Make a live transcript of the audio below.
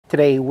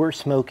Today we're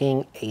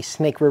smoking a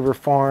Snake River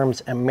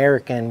Farms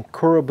American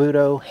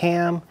Kurobuto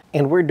ham,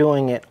 and we're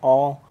doing it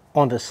all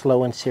on the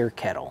slow and sear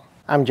kettle.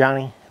 I'm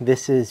Johnny,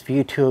 this is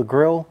View to a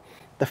Grill.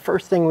 The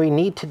first thing we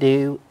need to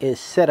do is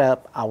set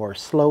up our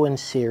slow and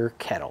sear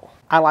kettle.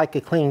 I like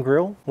a clean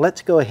grill.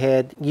 Let's go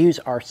ahead, use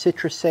our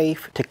Citrus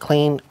Safe to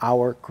clean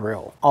our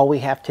grill. All we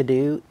have to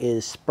do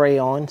is spray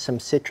on some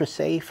Citrus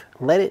Safe,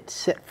 let it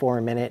sit for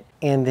a minute,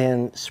 and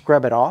then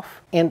scrub it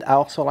off. And I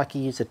also like to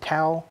use a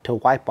towel to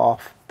wipe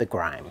off the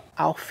grime.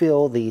 I'll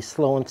fill the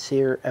slow and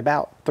sear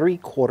about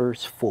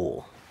 3/4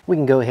 full. We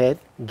can go ahead,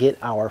 get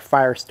our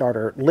fire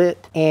starter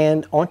lit,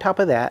 and on top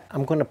of that,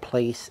 I'm going to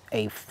place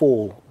a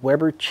full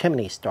Weber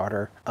chimney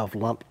starter of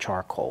lump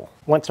charcoal.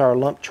 Once our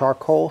lump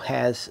charcoal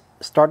has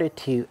started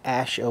to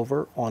ash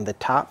over on the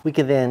top, we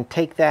can then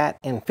take that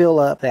and fill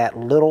up that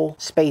little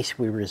space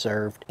we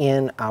reserved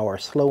in our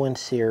slow and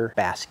sear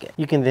basket.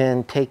 You can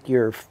then take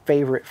your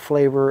favorite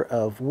flavor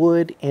of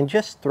wood and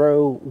just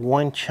throw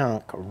one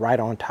chunk right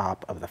on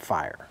top of the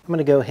fire. I'm going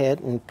to go ahead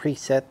and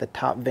preset the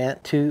top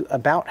vent to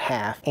about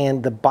half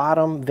and the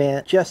bottom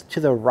vent just to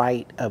the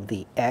right of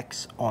the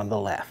X on the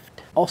left.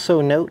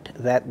 Also note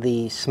that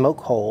the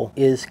smoke hole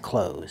is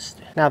closed.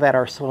 Now that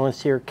our slow and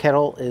sear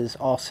kettle is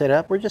all set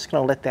up, we're just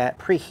going to let that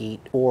preheat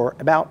for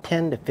about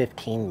 10 to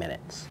 15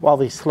 minutes. While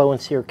the slow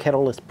and sear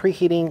kettle is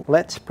preheating,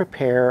 let's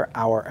prepare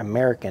our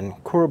American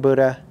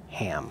Kurobuto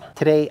ham.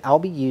 Today I'll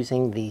be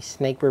using the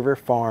Snake River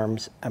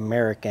Farms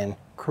American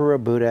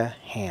Kurobuto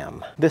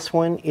ham. This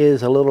one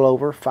is a little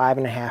over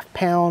 5.5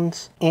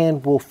 pounds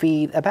and will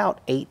feed about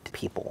 8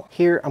 people.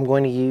 Here I'm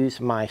going to use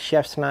my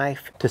chef's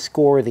knife to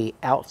score the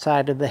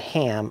outside of the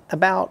ham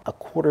about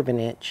 1/4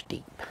 inch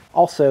deep.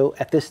 Also,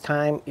 at this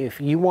time,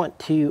 if you want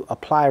to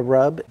apply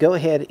rub, go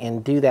ahead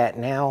and do that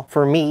now.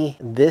 For me,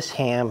 this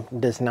ham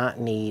does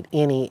not need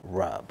any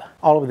rub.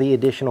 All of the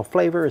additional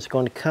flavor is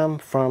going to come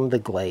from the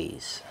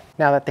glaze.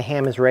 Now that the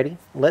ham is ready,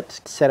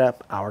 let's set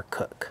up our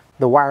cook.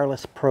 The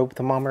wireless probe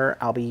thermometer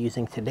I'll be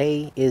using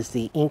today is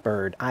the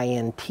Inkbird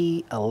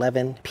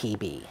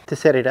INT11PB. To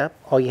set it up,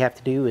 all you have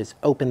to do is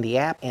open the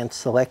app and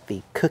select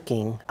the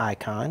cooking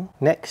icon.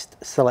 Next,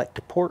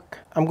 select pork.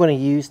 I'm going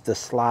to use the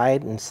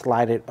slide and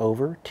slide it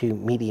over to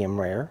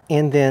medium rare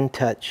and then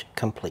touch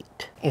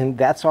complete. And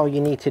that's all you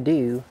need to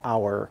do.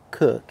 Our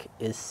cook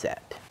is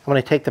set. I'm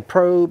going to take the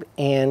probe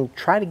and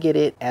try to get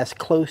it as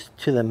close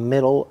to the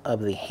middle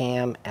of the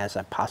ham as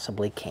I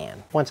possibly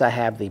can. Once I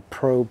have the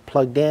probe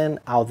plugged in,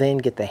 I'll then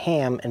get the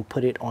ham and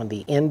put it on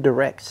the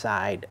indirect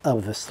side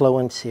of the slow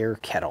and sear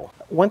kettle.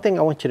 One thing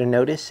I want you to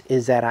notice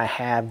is that I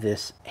have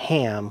this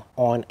ham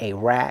on a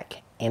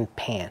rack and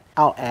pan.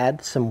 I'll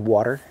add some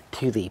water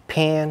to the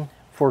pan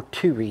for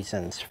 2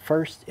 reasons.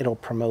 First, it'll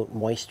promote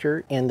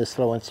moisture in the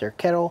slow and sear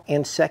kettle,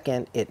 and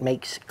second, it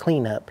makes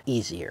cleanup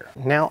easier.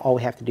 Now all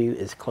we have to do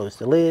is close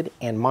the lid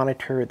and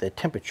monitor the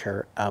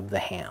temperature of the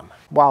ham.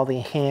 While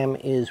the ham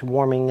is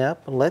warming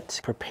up, let's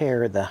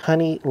prepare the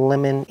honey,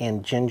 lemon,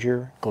 and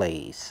ginger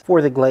glaze.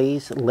 For the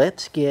glaze,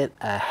 let's get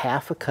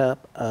 1/2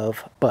 cup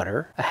of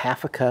butter,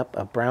 1/2 cup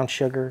of brown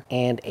sugar,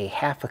 and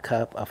 1/2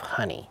 cup of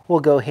honey. We'll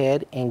go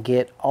ahead and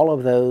get all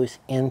of those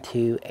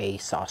into a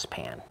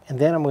saucepan. And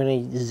then I'm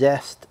going to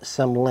zest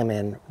some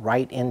lemon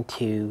right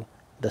into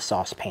the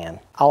saucepan.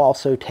 I'll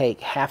also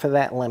take 1/2 of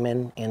that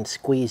lemon and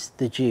squeeze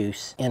the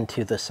juice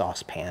into the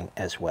saucepan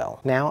as well.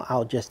 Now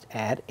I'll just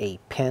add a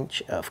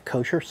pinch of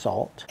kosher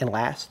salt, and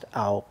last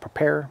I'll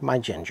prepare my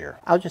ginger.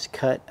 I'll just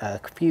cut a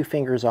few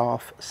fingers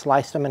off,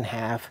 slice them in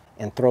half,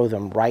 and throw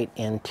them right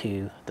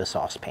into the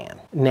saucepan.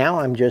 Now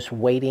I'm just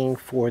waiting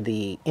for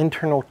the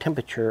internal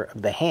temperature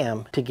of the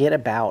ham to get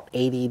about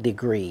 80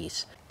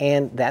 degrees.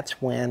 And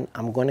that's when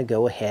I'm going to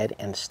go ahead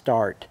and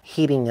start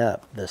heating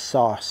up the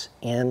sauce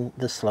in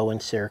the slow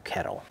and sear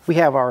kettle. We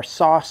have our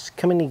sauce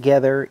coming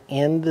together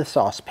in the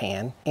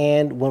saucepan,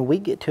 and when we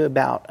get to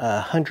about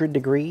 100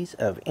 degrees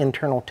of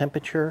internal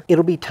temperature,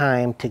 it'll be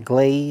time to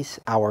glaze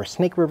our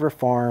Snake River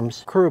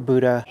Farms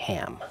Kurobuto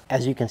ham.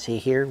 As you can see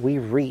here,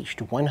 we've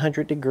reached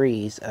 100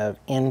 degrees of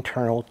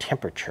internal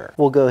temperature.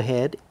 We'll go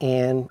ahead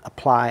and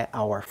apply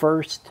our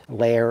first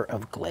layer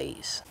of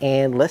glaze.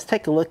 And let's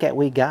take a look at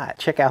what we got.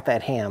 Check out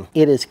that ham.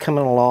 It is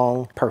coming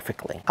along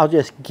perfectly. I'll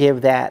just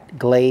give that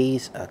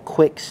glaze a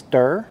quick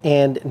stir,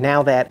 and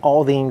now that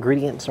all the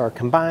ingredients are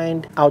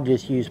combined, I'll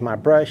just use my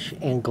brush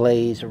and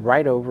glaze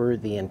right over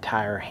the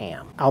entire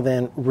ham. I'll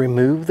then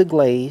remove the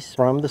glaze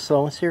from the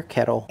slow and sear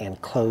kettle and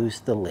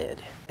close the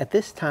lid. At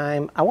this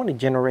time, I want to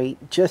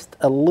generate just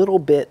a little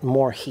bit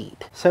more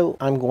heat. So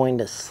I'm going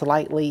to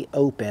slightly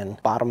open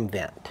bottom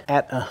vent.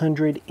 At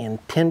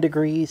 110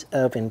 degrees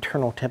of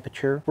internal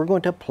temperature, we're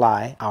going to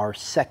apply our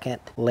second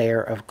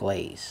layer of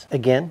glaze.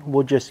 Again,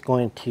 we're just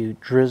going to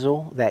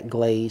drizzle that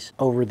glaze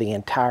over the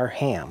entire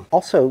ham.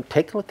 Also,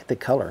 take a look at the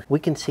color. We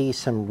can see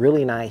some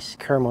really nice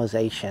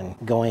caramelization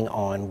going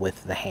on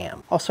with the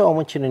ham. Also, I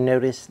want you to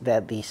notice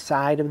that the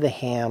side of the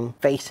ham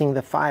facing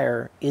the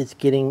fire is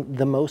getting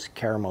the most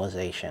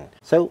caramelization.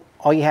 So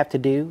All you have to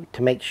do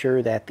to make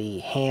sure that the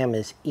ham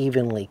is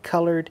evenly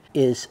colored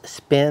is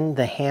spin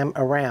the ham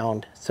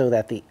around so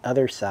that the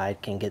other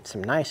side can get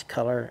some nice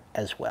color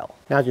as well.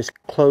 Now just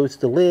close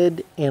the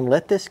lid and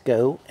let this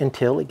go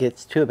until it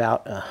gets to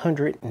about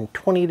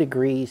 120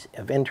 degrees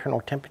of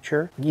internal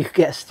temperature. You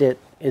guessed it.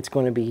 It's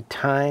going to be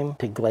time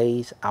to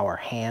glaze our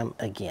ham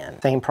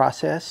again. Same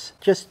process,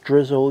 just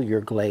drizzle your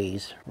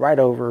glaze right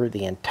over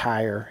the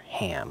entire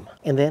ham.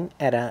 And then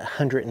at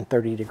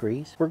 130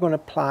 degrees, we're going to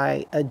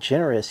apply a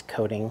generous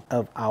coating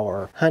of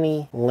our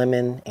honey,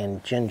 lemon,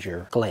 and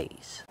ginger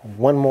glaze.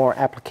 One more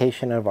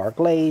application of our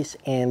glaze,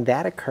 and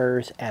that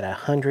occurs at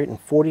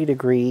 140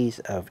 degrees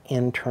of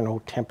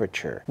internal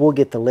temperature. We'll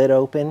get the lid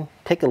open.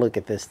 Take a look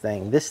at this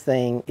thing. This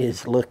thing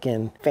is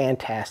looking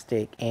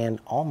fantastic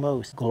and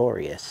almost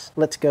glorious.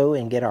 Let's go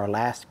and get our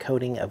last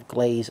coating of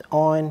glaze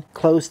on,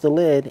 close the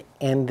lid,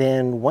 and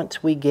then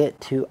once we get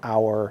to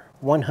our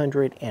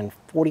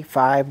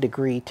 145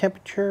 degree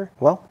temperature,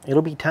 well,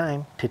 it'll be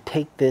time to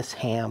take this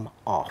ham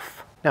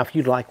off. Now, if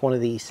you'd like one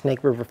of these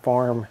Snake River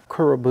Farm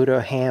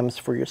Kurabuta hams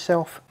for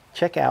yourself,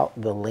 check out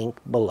the link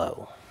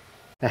below.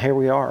 Now here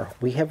we are.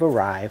 We have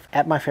arrived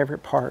at my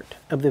favorite part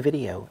of the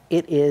video.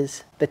 It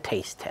is the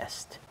taste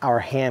test.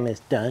 Our ham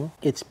is done.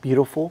 It's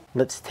beautiful.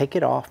 Let's take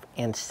it off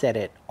and set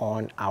it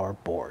on our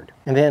board.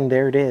 And then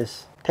there it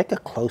is. Take a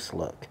close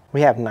look. We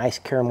have nice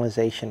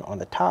caramelization on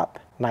the top,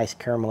 nice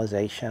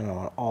caramelization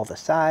on all the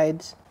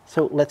sides.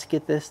 So let's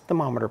get this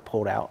thermometer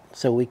pulled out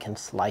so we can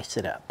slice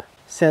it up.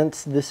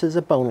 Since this is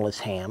a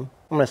boneless ham,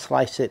 I'm going to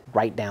slice it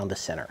right down the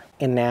center.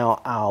 And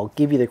now I'll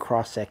give you the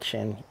cross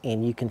section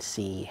and you can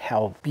see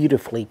how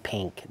beautifully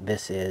pink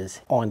this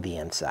is on the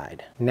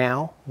inside.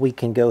 Now we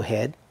can go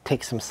ahead,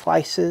 take some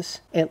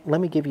slices, and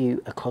let me give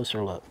you a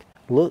closer look.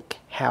 Look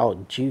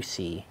how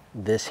juicy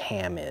this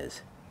ham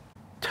is.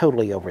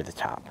 Totally over the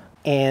top.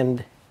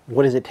 And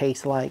what does it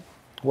taste like?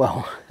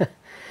 Well,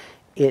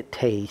 it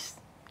tastes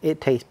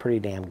pretty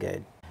damn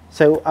good.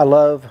 So I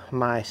love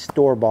my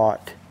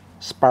store-bought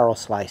spiral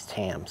sliced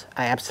hams.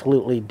 I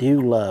absolutely do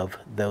love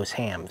those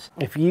hams.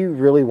 If you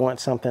really want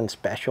something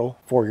special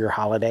for your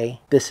holiday,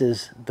 this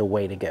is the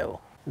way to go.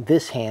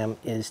 This ham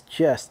is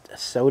just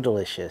so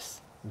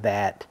delicious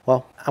that,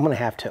 well, I'm gonna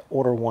have to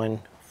order one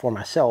for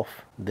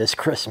myself this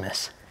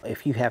Christmas.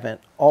 If you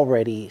haven't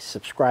already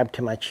subscribed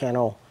to my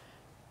channel,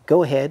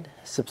 go ahead,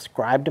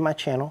 subscribe to my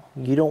channel.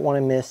 You don't want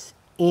to miss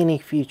any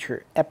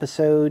future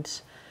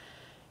episodes.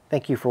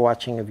 Thank you for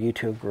watching A View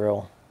to a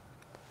Grill.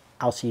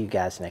 I'll see you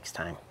guys next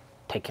time.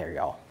 Take care,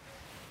 y'all.